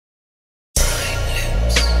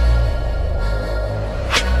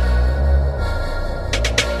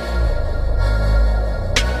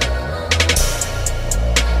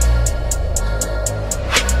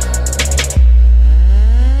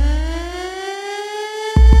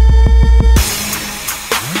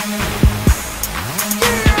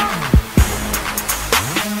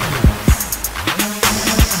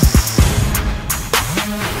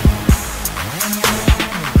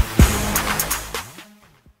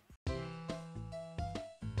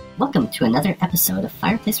Welcome to another episode of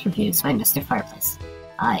Fireplace Reviews by Mr. Fireplace.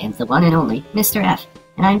 I am the one and only Mr. F,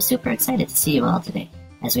 and I'm super excited to see you all today,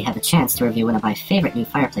 as we have a chance to review one of my favorite new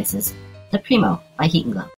fireplaces, the Primo by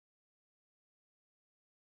Heat Glo.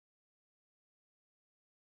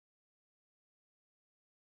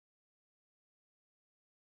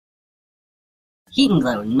 Heat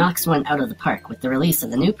Glo knocks one out of the park with the release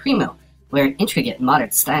of the new Primo, where intricate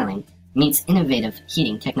modern styling meets innovative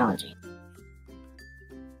heating technology.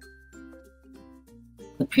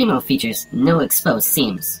 The Primo features no exposed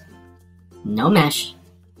seams, no mesh,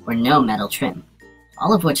 or no metal trim,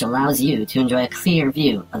 all of which allows you to enjoy a clear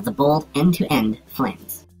view of the bold end-to-end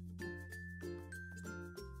flames.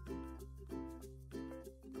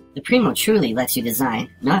 The Primo truly lets you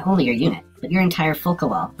design not only your unit, but your entire focal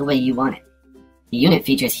wall the way you want it. The unit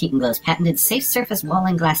features Heat Glo's patented safe surface wall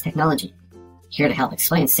and glass technology. Here to help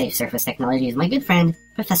explain safe surface technology is my good friend,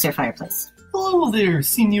 Professor Fireplace. Hello there,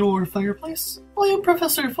 Senior Fireplace. I am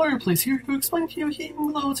Professor Fireplace here to explain to you Heat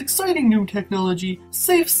Glo's exciting new technology,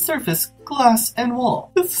 Safe Surface Glass and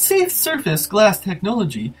Wall. With Safe Surface Glass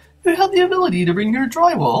technology, you have the ability to bring your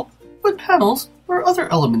drywall, wood panels, or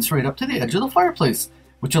other elements right up to the edge of the fireplace,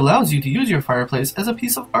 which allows you to use your fireplace as a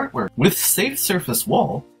piece of artwork. With Safe Surface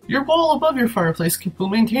Wall, your wall above your fireplace will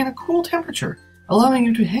maintain a cool temperature, allowing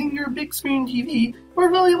you to hang your big screen TV or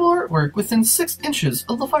valuable artwork within 6 inches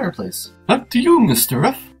of the fireplace. Up to you, Mr.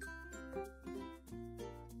 F.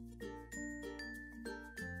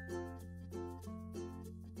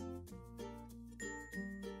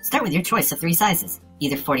 Start with your choice of 3 sizes,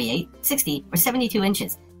 either 48, 60, or 72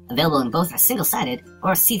 inches, available in both a single-sided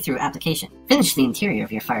or see-through application. Finish the interior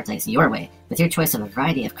of your fireplace your way with your choice of a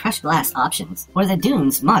variety of crushed glass options or the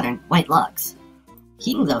Dune's modern white logs.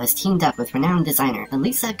 Heat Glo has teamed up with renowned designer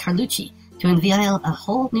Elisa Carlucci to unveil a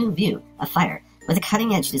whole new view of fire with a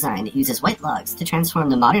cutting-edge design that uses white logs to transform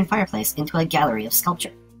the modern fireplace into a gallery of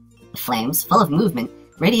sculpture. The flames, full of movement,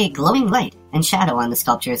 radiate glowing light and shadow on the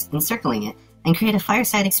sculptures encircling it and create a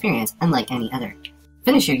fireside experience unlike any other.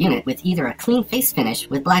 Finish your unit with either a clean face finish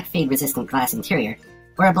with black fade-resistant glass interior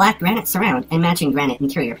or a black granite surround and matching granite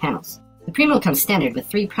interior panels. The Primo comes standard with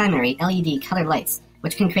 3 primary LED color lights,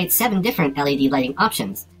 which can create 7 different LED lighting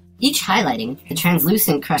options, each highlighting the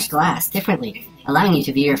translucent crushed glass differently, allowing you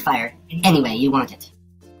to view your fire any way you want it.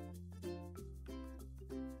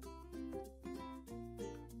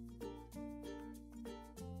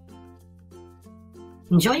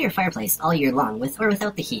 Enjoy your fireplace all year long with or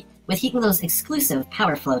without the heat with Heat Glo's exclusive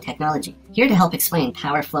Power Flow technology. Here to help explain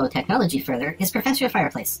Power Flow technology further is Professor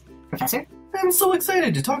Fireplace. Professor? I'm so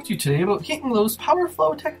excited to talk to you today about Heat Glo's Power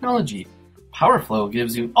Flow technology. Power Flow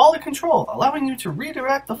gives you all the control, allowing you to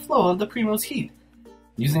redirect the flow of the Primo's heat.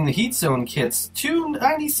 Using the Heat Zone kit's 2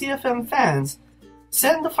 90 CFM fans,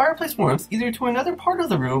 send the fireplace warmth either to another part of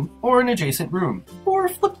the room or an adjacent room, or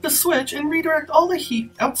flip the switch and redirect all the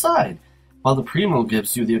heat outside. While the Primo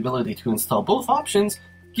gives you the ability to install both options,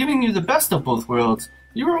 giving you the best of both worlds,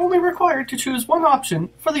 you are only required to choose one option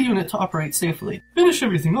for the unit to operate safely. Finish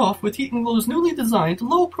everything off with Heat Glo's newly designed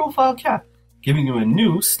low-profile cap, giving you a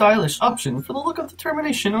new, stylish option for the look of the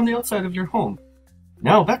termination on the outside of your home.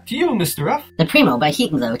 Now back to you, Mr. F. The Primo by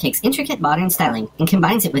Heat Glo takes intricate modern styling and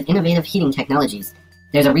combines it with innovative heating technologies.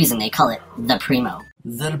 There's a reason they call it the Primo.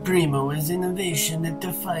 The Primo is innovation that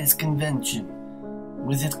defies convention.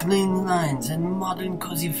 With its clean lines and modern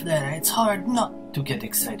cozy flair, it's hard not to get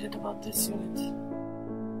excited about this unit.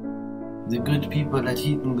 The good people at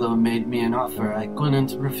Heat Glo made me an offer I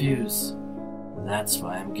couldn't refuse. That's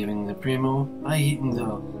why I'm giving the Primo by Heat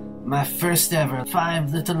Glo my first ever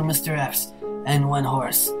 5 little Mr. F's and 1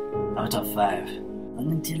 horse out of 5.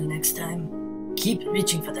 Until next time, keep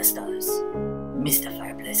reaching for the stars. Mr.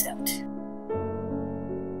 Fireplace out.